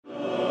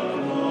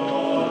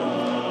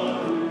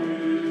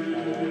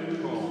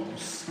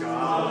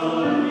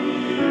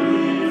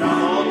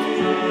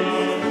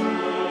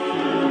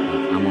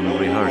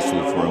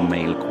rehearsal for a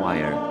male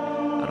choir.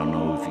 I don't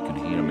know if you can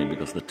hear me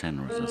because the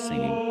tenors are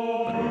singing,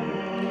 but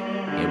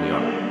here we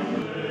are.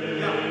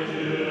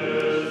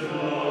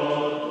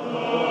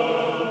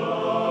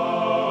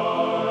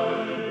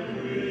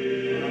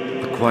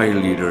 The choir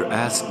leader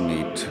asked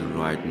me to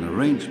write an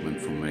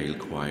arrangement for male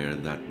choir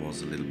that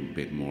was a little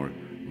bit more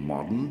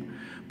modern,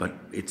 but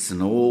it's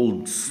an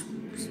old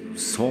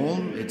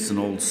psalm, it's an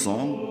old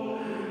song,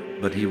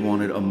 but he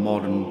wanted a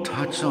modern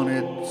touch on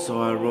it, so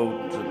I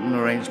wrote an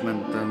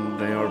arrangement and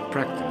they are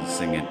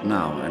practicing it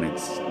now, and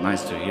it's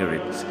nice to hear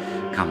it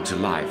come to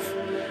life.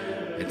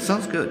 It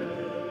sounds good.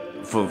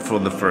 For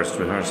the first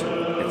rehearsal,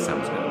 it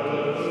sounds good.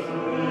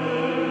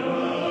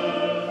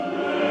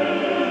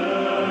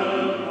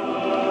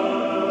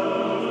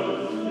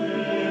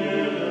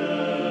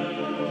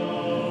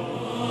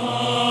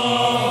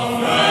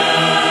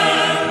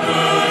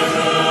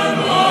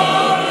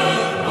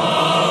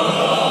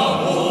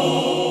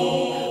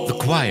 The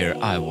choir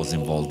I was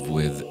involved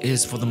with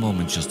is for the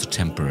moment just a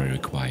temporary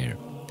choir.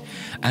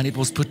 And it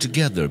was put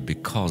together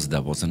because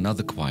there was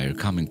another choir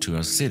coming to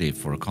our city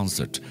for a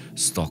concert,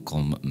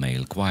 Stockholm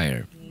Male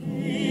Choir.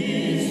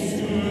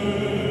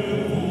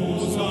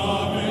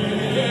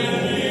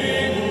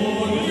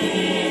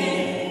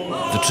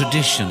 The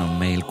tradition of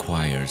male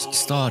choirs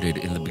started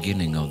in the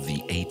beginning of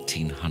the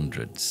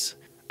 1800s.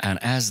 And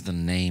as the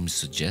name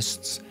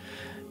suggests,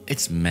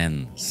 it's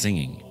men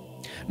singing.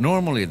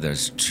 Normally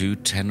there's 2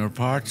 tenor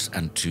parts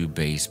and 2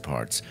 bass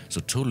parts, so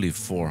totally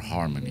 4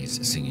 harmonies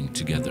singing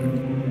together.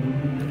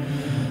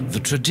 The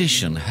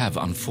tradition have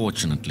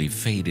unfortunately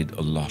faded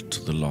a lot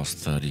the last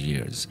 30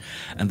 years,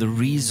 and the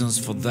reasons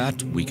for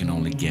that we can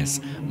only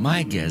guess.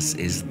 My guess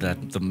is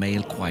that the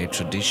male choir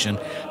tradition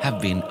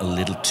have been a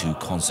little too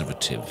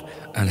conservative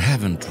and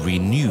haven't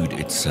renewed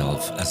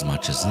itself as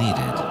much as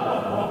needed.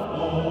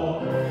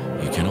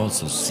 You can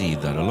also see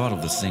that a lot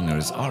of the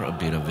singers are a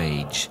bit of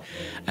age,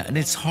 and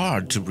it's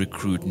hard to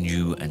recruit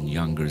new and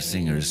younger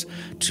singers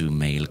to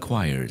male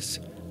choirs,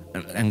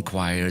 and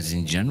choirs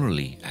in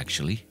generally,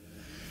 actually.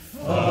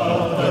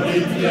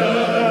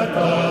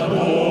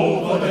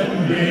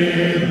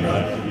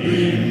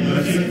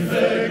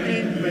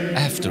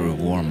 After a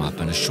warm-up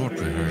and a short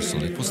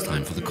rehearsal, it was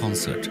time for the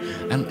concert,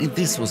 and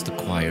this was the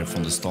choir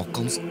from the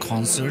Stockholm's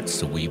concert,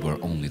 so we were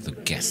only the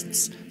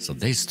guests, so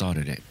they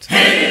started it.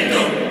 Hej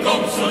då,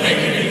 kom så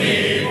länge ni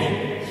levo,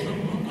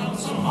 sjung allt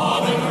som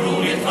har det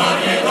roligt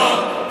varje dag.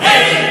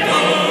 Hej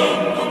då,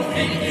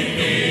 omkring till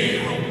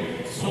levo,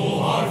 så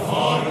har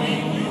far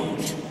min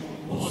gjort,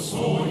 och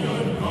så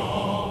gör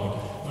jag.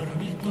 För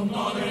 19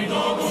 dagar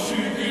idag och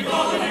 20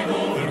 dagar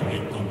igår, för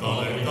 19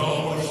 dagar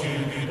idag och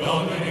 20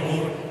 dagar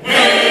igår.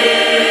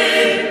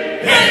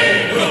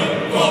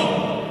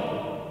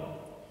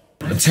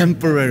 A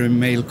temporary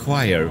male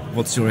choir,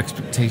 what's your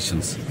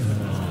expectations?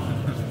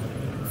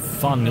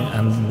 Fun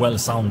and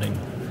well-sounding.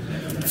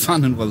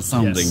 Fun and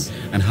well-sounding. Yes.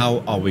 And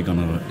how are we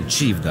gonna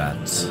achieve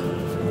that?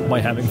 By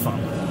having fun.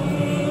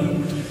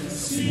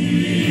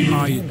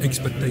 High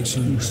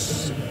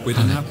expectations with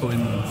an apple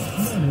in.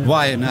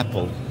 Why an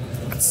apple?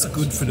 That's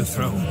good for the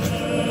throat.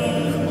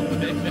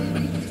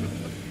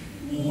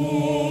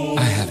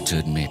 I have to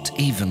admit,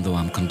 even though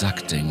I'm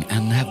conducting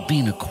and have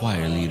been a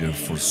choir leader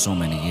for so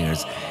many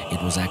years,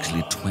 it was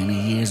actually 20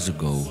 years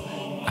ago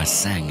I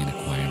sang in a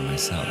choir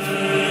myself.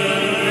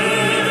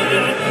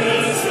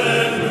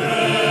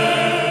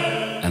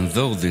 And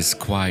though this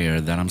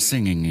choir that I'm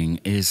singing in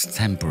is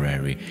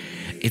temporary,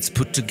 it's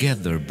put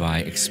together by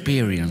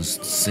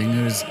experienced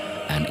singers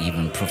and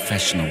even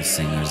professional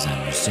singers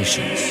and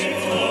musicians.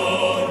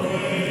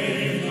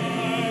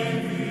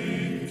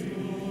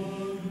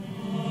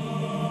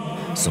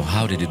 So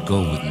how did it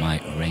go with my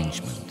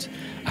arrangement?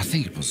 I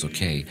think it was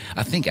okay.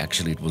 I think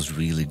actually it was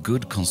really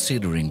good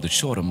considering the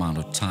short amount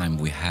of time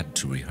we had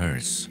to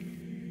rehearse.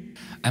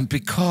 And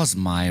because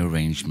my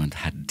arrangement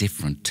had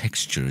different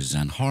textures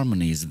and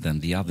harmonies than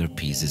the other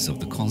pieces of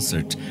the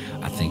concert,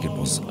 I think it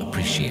was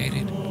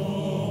appreciated.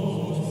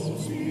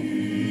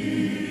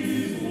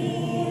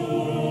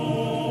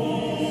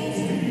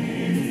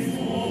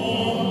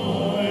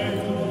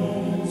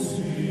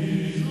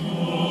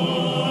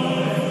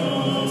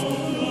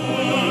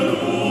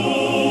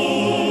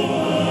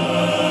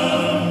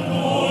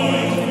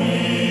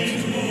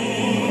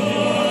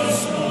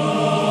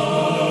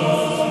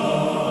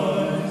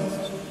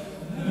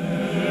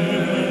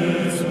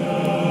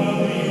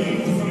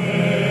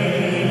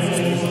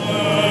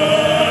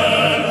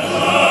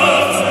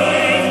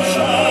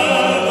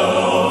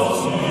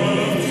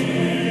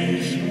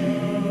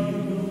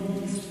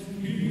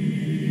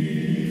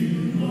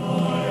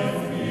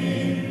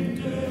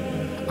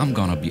 I'm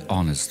gonna be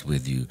honest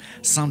with you.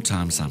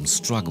 Sometimes I'm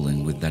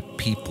struggling with that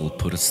people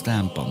put a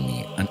stamp on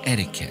me, an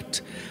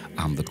etiquette.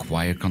 I'm the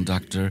choir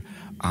conductor,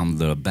 I'm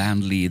the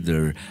band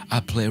leader, I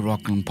play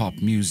rock and pop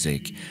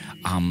music,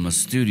 I'm a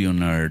studio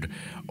nerd,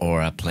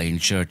 or I play in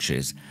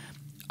churches.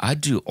 I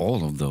do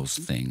all of those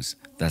things.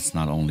 That's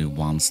not only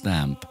one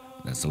stamp,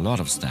 there's a lot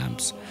of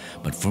stamps.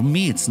 But for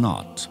me it's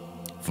not.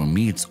 For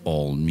me it's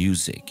all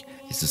music.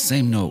 It's the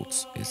same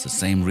notes, it's the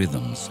same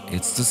rhythms,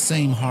 it's the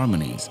same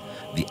harmonies.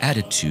 The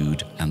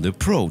attitude and the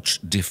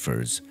approach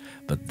differs,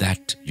 but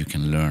that you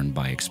can learn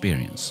by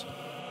experience.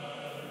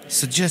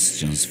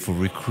 Suggestions for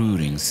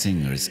recruiting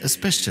singers,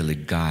 especially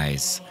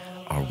guys,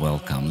 are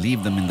welcome.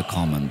 Leave them in the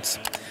comments.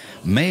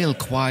 Male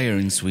choir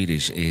in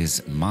Swedish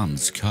is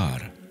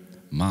manskör.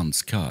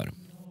 Manskör.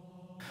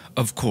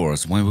 Of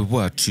course, when we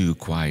were two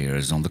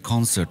choirs on the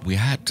concert, we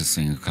had to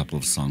sing a couple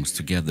of songs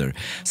together.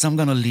 So I'm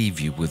gonna leave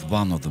you with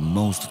one of the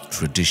most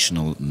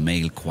traditional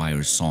male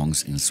choir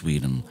songs in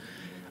Sweden.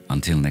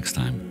 Until next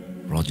time,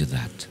 Roger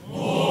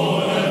that.